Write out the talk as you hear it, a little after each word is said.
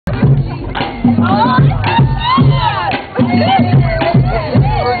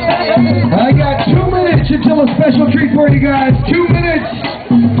I got 2 minutes until a special treat for you guys. 2 minutes.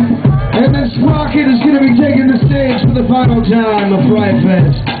 And then Sprocket is going to be taking the stage for the final time of Fright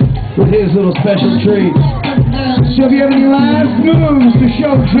Fest with his little special treat. So if you have any last moves to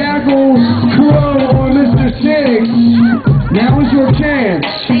show Jackal, Crow, or Mr. Six, now is your chance.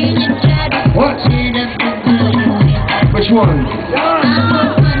 What? Which one?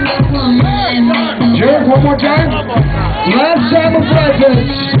 Jerk, one more time? Last time of Fright Fest.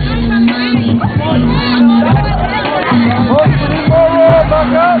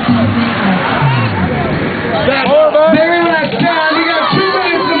 Very last time. You got 2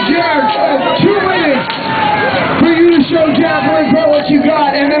 minutes of Jerk. 2 minutes for you to show Jackal and Crow what you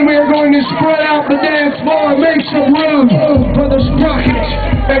got, and then we are going to spread out the dance floor and make some room for the Sprocket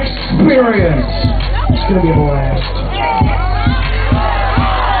experience. It's going to be a blast.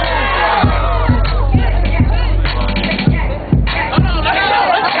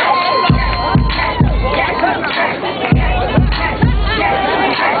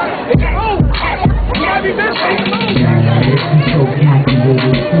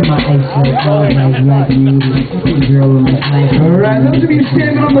 Alright, those of you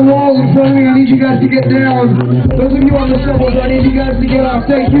standing on the walls in front of me, I need you guys to get down. Those of you on the subways, I need you guys to get off.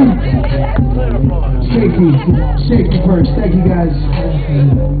 Thank you. Safety first. Thank you guys.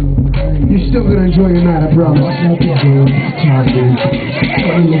 You're still going to enjoy your night, I promise. Thank you.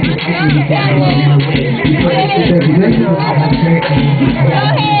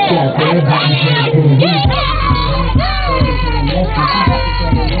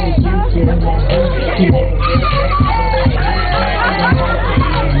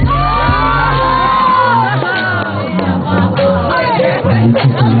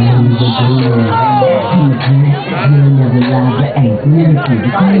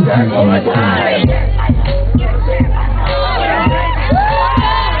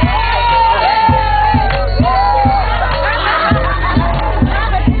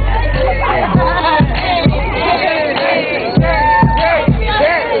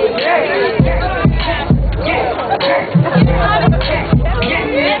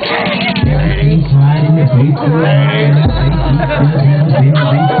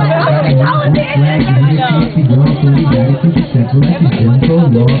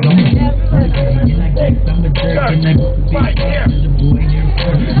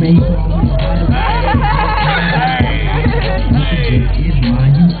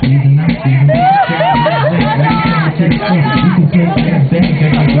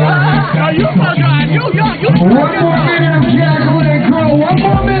 One more minute of Jackal and Crow. 1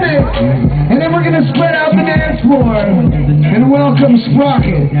 more minute. And then we're going to spread out the dance floor and welcome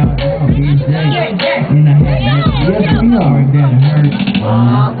Sprocket.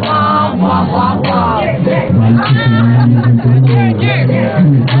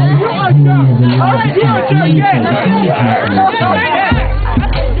 Yes, we are.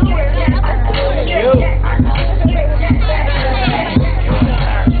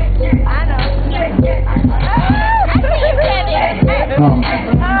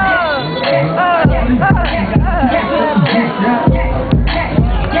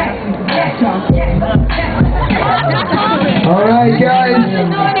 All right, guys, make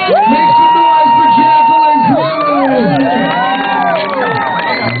some noise for Jackal and Crow.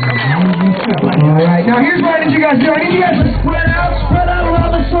 All right, now here's what I need you guys to do. I need you guys to spread out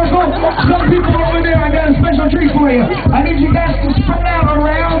around the circle. Some people over there, I got a special treat for you. I need you guys to spread out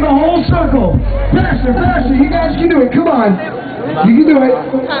around the whole circle. Faster, you guys can do it. Come on. You can do it.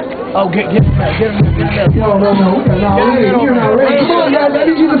 Oh, get him there. No, you're not ready. Come on, guys, I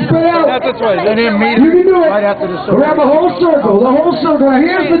need you to spread out. That's right. Then him meet You can do it. right after the circle. Around the whole circle. Now,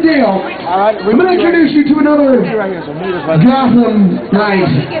 here's the deal. All right. I'm going to introduce you to another Right here, so meet us right Gotham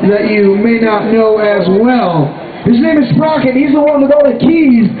Knight that you may not know as well. His name is Sprocket. He's the one with all the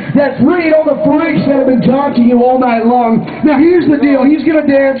keys that read all the freaks that have been talking to you all night long. Now, here's the deal. He's going to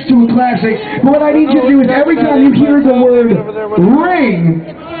dance to a classic. But what I need you to do is every time you hear the word ring,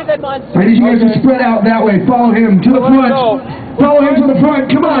 I need you guys to spread out that way. Follow him to the front. Follow him to the front.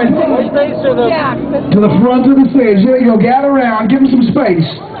 Come on. To the front of the stage. There you go. Gather around. Give him some space.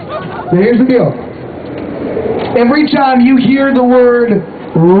 Now, here's the deal. Every time you hear the word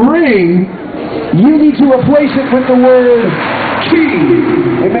ring, you need to replace it with the word key.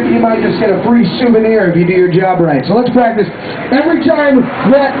 And maybe you might just get a free souvenir if you do your job right. So let's practice. Every time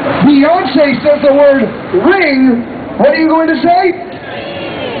that Beyonce says the word ring, what are you going to say?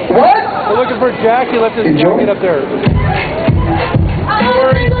 What? We're looking for Jackie. Let's just get up there.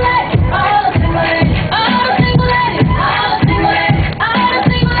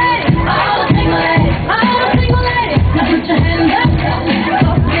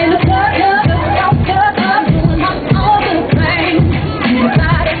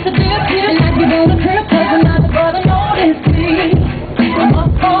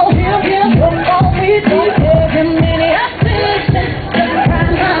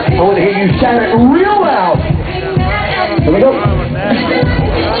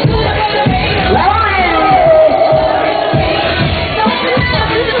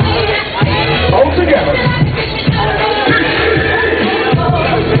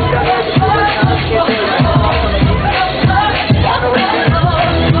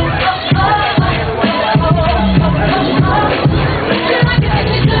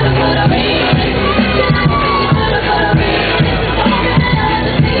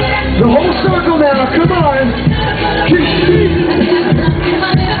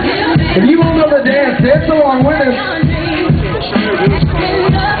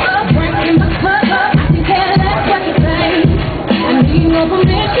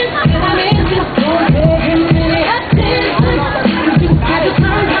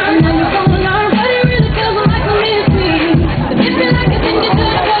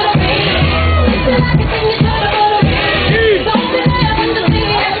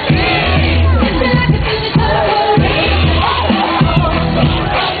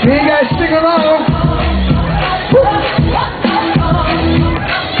 You guys stick around.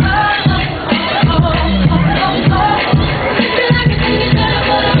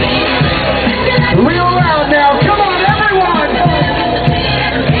 Real loud now. Come on, everyone.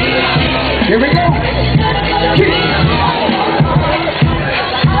 Here we go.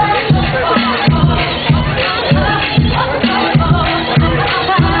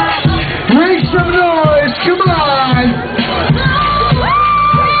 Make some noise. Come on.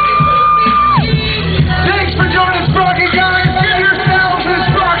 Thanks for joining Sprocket, guys. Give yourselves a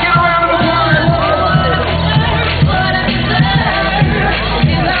Sprocket round of applause.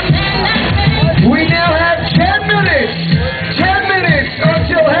 We now have 10 minutes. 10 minutes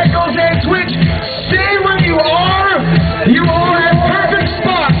until Heckles and Twitch. Stay where you are. You all have perfect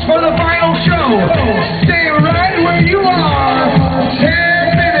spots for the final show. Stay right